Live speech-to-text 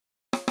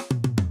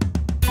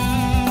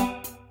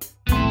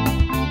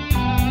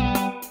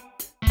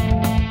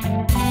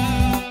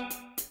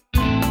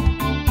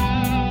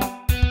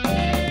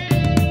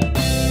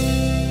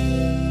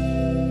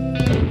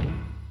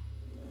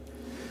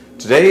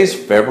Today is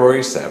February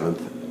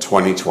 7th,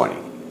 2020.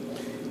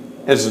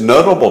 It's a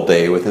notable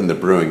day within the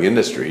brewing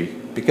industry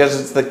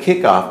because it's the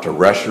kickoff to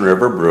Russian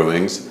River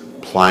Brewing's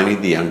Pliny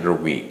the Younger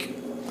Week.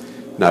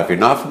 Now, if you're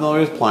not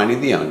familiar with Pliny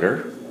the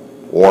Younger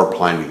or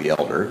Pliny the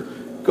Elder,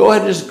 go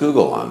ahead and just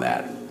Google on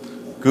that.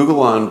 Google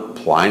on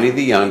Pliny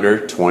the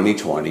Younger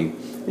 2020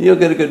 and you'll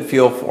get a good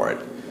feel for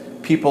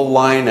it. People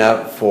line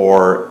up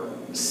for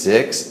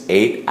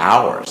 6-8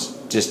 hours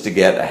just to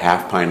get a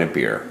half pint of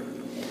beer.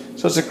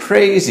 So it's a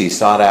crazy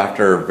sought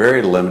after,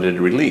 very limited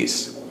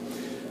release.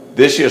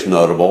 This year's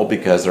notable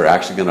because they're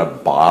actually going to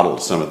bottle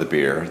some of the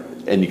beer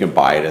and you can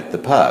buy it at the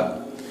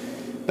pub.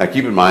 Now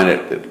keep in mind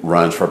it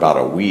runs for about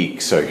a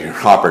week, so your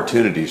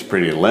opportunity is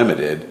pretty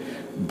limited,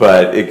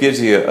 but it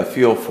gives you a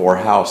feel for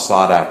how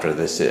sought after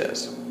this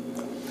is.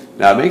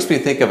 Now it makes me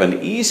think of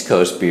an East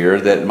Coast beer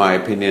that in my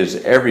opinion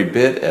is every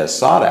bit as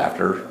sought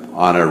after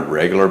on a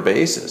regular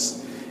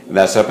basis. And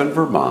that's up in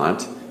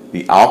Vermont,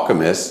 the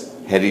Alchemist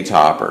Heady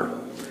Topper.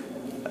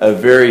 A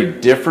very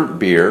different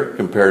beer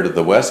compared to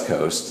the West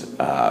Coast,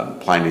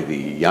 Pliny the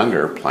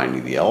Younger, Pliny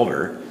the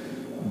Elder,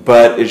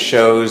 but it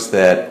shows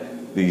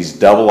that these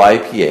double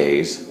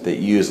IPAs that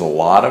use a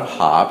lot of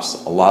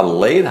hops, a lot of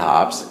late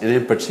hops, and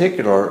in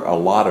particular a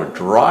lot of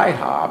dry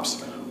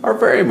hops are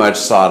very much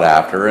sought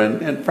after,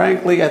 and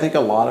frankly I think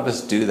a lot of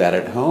us do that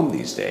at home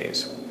these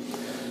days.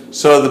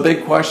 So the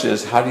big question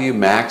is, how do you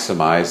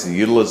maximize the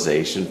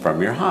utilization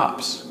from your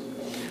hops?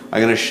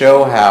 I'm going to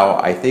show how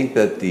I think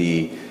that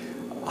the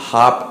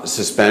hop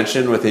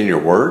suspension within your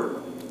wort,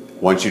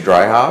 once you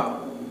dry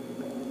hop,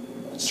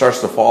 starts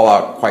to fall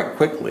out quite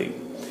quickly.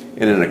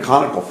 And in a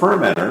conical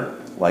fermenter,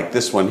 like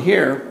this one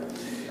here,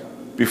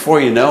 before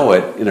you know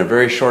it, in a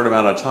very short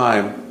amount of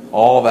time,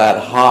 all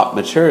that hop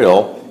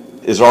material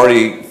is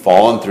already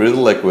fallen through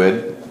the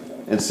liquid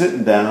and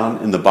sitting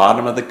down in the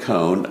bottom of the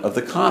cone of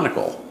the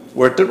conical,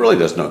 where it really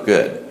does no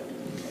good.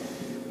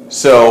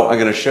 So I'm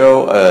going to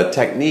show a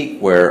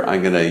technique where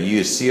I'm going to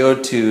use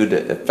CO2 to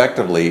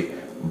effectively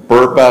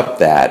burp up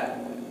that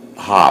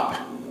hop,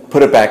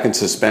 put it back in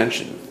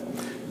suspension.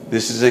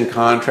 This is in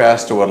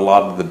contrast to what a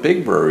lot of the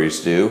big breweries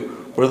do,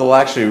 where they'll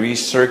actually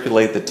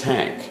recirculate the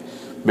tank.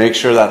 Make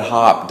sure that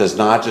hop does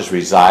not just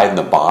reside in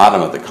the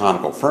bottom of the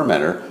conical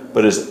fermenter,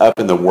 but is up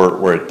in the wort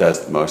where it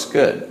does the most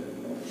good.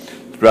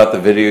 Throughout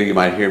the video, you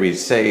might hear me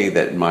say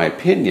that, in my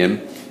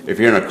opinion, if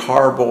you're in a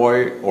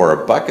carboy or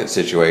a bucket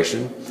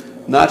situation,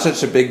 not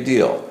such a big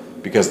deal,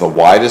 because the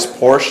widest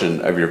portion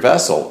of your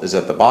vessel is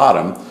at the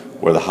bottom,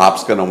 where the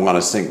hop's going to want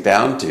to sink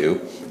down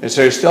to, and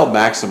so you're still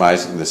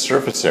maximizing the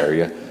surface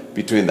area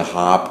between the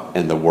hop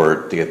and the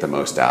wort to get the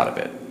most out of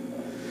it.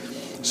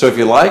 So if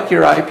you like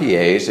your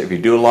IPAs, if you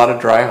do a lot of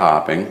dry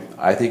hopping,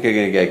 I think you're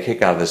going to get a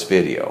kick out of this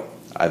video.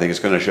 I think it's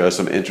going to show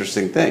some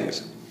interesting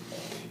things.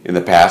 In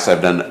the past,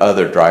 I've done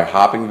other dry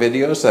hopping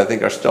videos that I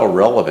think are still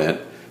relevant,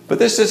 but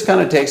this just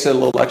kind of takes it a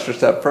little extra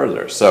step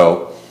further.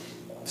 So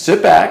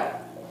sit back.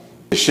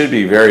 It should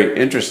be very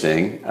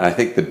interesting. I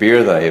think the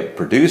beer that I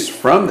produced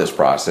from this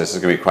process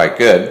is going to be quite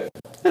good,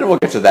 and we'll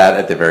get to that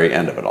at the very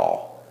end of it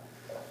all.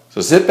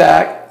 So sit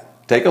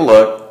back, take a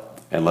look,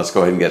 and let's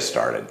go ahead and get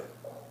started.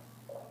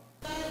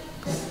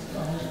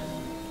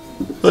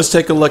 Let's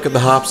take a look at the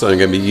hops that I'm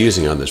going to be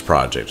using on this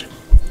project.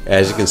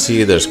 As you can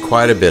see, there's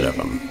quite a bit of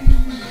them.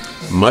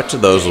 Much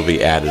of those will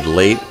be added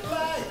late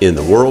in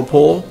the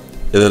whirlpool,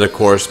 and then of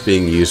course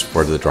being used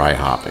for the dry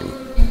hopping.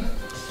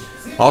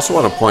 I also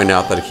want to point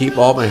out that I keep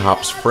all my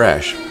hops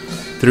fresh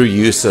through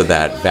use of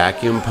that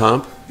vacuum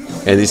pump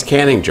and these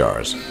canning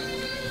jars.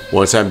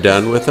 Once I'm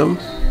done with them,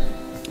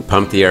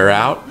 pump the air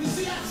out,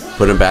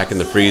 put them back in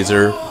the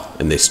freezer,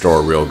 and they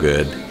store real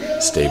good,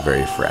 stay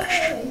very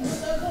fresh.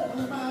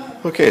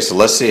 Okay, so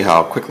let's see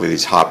how quickly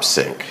these hops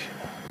sink.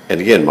 And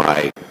again,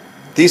 my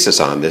thesis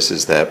on this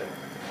is that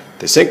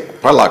they sink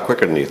quite a lot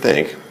quicker than you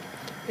think,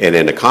 and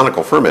in a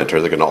conical fermenter,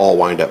 they're going to all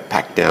wind up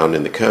packed down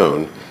in the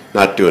cone,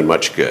 not doing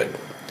much good.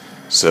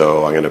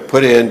 So I'm going to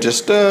put in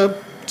just a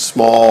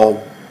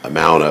small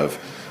amount of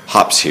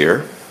hops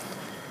here.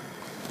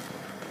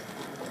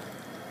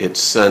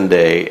 It's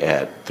Sunday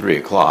at 3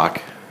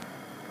 o'clock.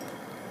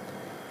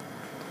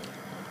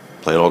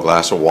 Plain old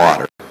glass of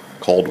water,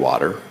 cold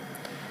water.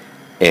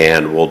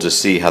 And we'll just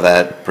see how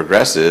that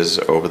progresses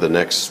over the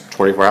next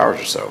 24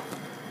 hours or so.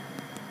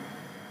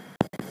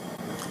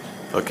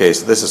 Okay,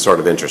 so this is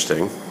sort of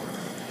interesting.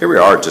 Here we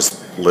are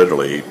just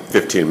literally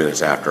 15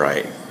 minutes after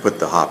I put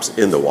the hops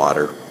in the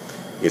water.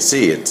 You can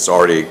see it's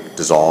already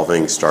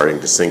dissolving,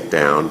 starting to sink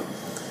down,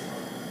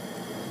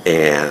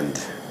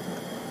 and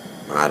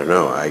I don't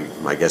know,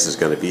 my guess is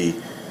going to be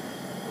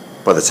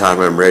by the time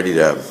I'm ready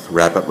to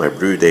wrap up my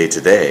brew day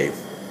today,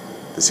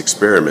 this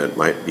experiment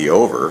might be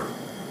over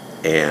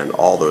and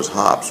all those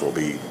hops will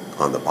be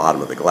on the bottom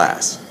of the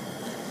glass,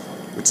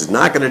 which is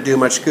not going to do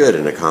much good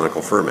in a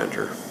conical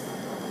fermenter.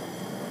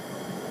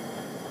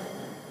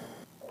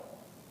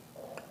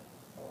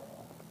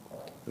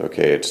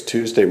 Okay, it's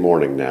Tuesday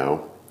morning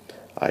now.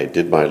 I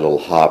did my little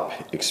hop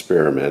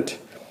experiment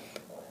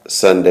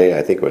Sunday,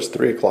 I think it was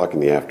 3 o'clock in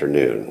the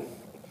afternoon.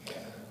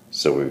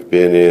 So we've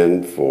been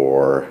in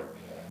for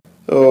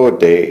a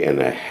day and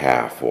a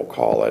half, we'll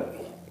call it.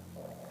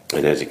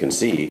 And as you can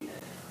see,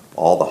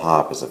 all the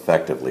hop is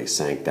effectively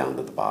sank down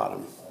to the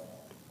bottom.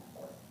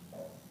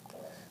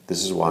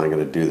 This is why I'm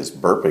going to do this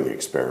burping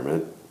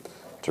experiment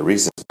to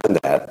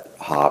resuspend that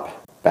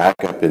hop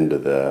back up into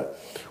the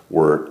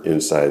wort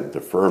inside the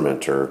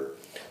fermenter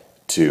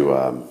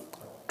to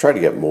try to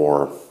get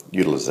more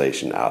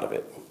utilization out of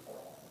it.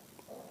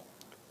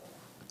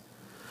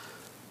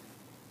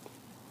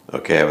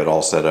 Okay, I have it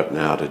all set up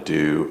now to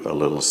do a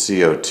little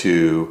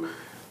CO2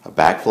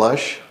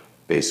 backflush.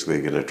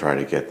 Basically going to try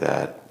to get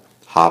that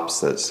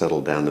hops that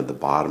settled down at the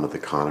bottom of the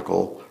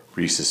conical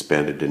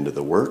resuspended into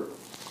the wort.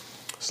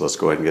 So let's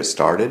go ahead and get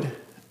started.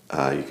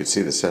 You can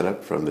see the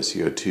setup from the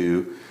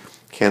CO2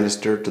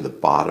 canister to the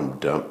bottom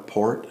dump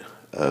port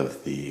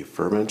of the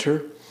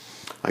fermenter.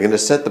 I'm going to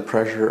set the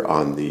pressure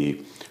on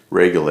the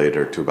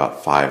regulator to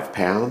about 5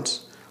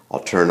 pounds. I'll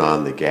turn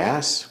on the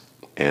gas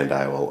and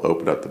I will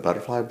open up the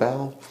butterfly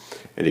valve,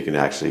 and you can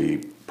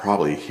actually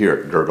probably hear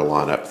it gurgle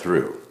on up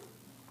through.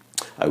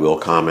 I will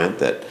comment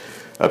that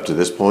up to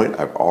this point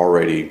I've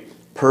already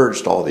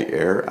purged all the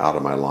air out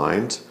of my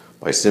lines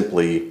by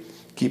simply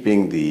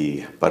keeping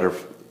the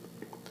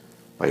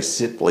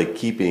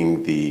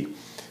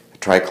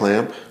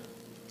tri-clamp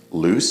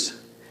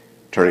loose,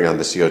 turning on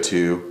the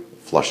CO2,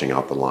 flushing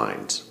out the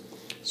lines.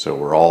 So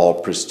we're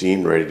all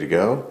pristine, ready to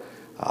go.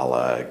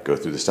 I'll go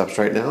through the steps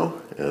right now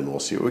and we'll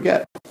see what we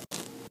get.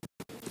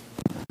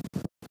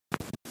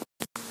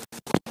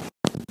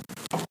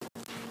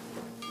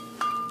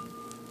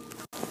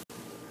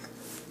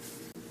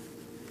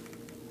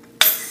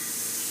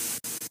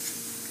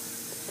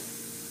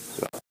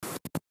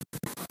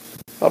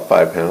 About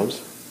 5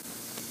 pounds.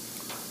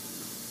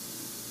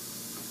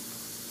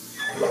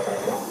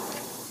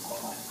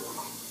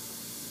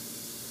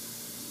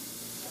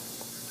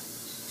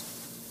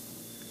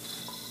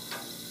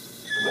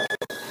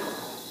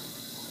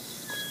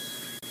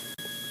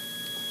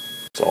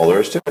 That's all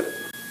there is to it.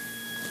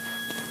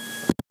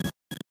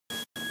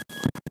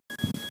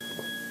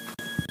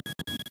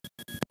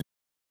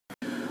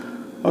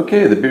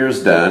 Okay, the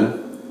beer's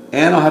done,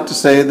 and I'll have to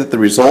say that the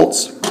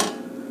results,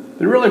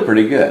 they're really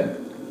pretty good.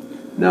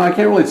 Now, I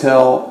can't really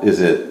tell, is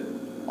it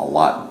a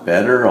lot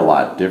better, a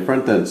lot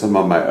different than some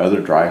of my other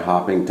dry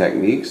hopping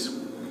techniques?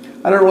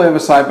 I don't really have a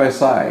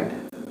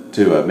side-by-side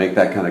to make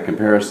that kind of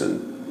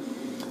comparison.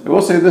 I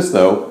will say this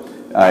though,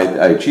 I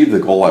achieved the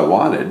goal I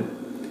wanted,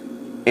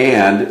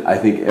 and I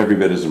think every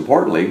bit as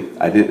importantly,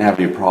 I didn't have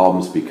any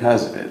problems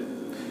because of it.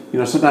 You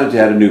know, sometimes you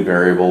add a new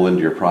variable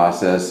into your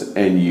process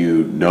and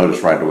you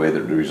notice right away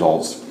that the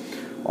results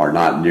are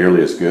not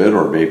nearly as good,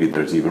 or maybe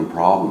there's even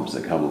problems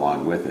that come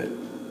along with it.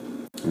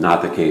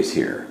 Not the case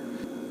here.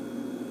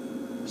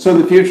 So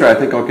in the future, I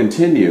think I'll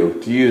continue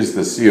to use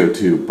the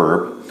CO2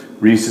 burp,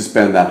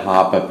 resuspend that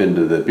hop up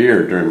into the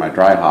beer during my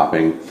dry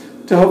hopping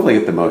to hopefully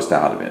get the most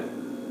out of it.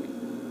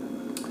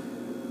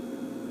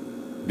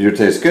 Beer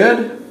tastes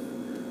good,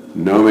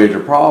 no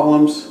major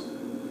problems.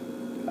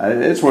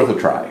 It's worth a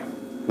try.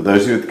 For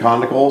those of you with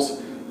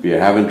conicals, if you're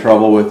having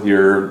trouble with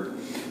your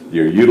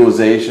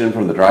utilization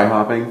from the dry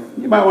hopping,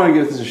 you might want to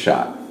give this a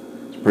shot.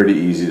 It's pretty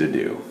easy to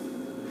do.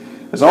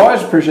 As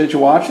always, appreciate you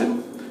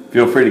watching.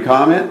 Feel free to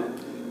comment,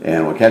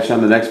 and we'll catch you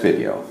on the next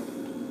video.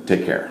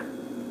 Take care.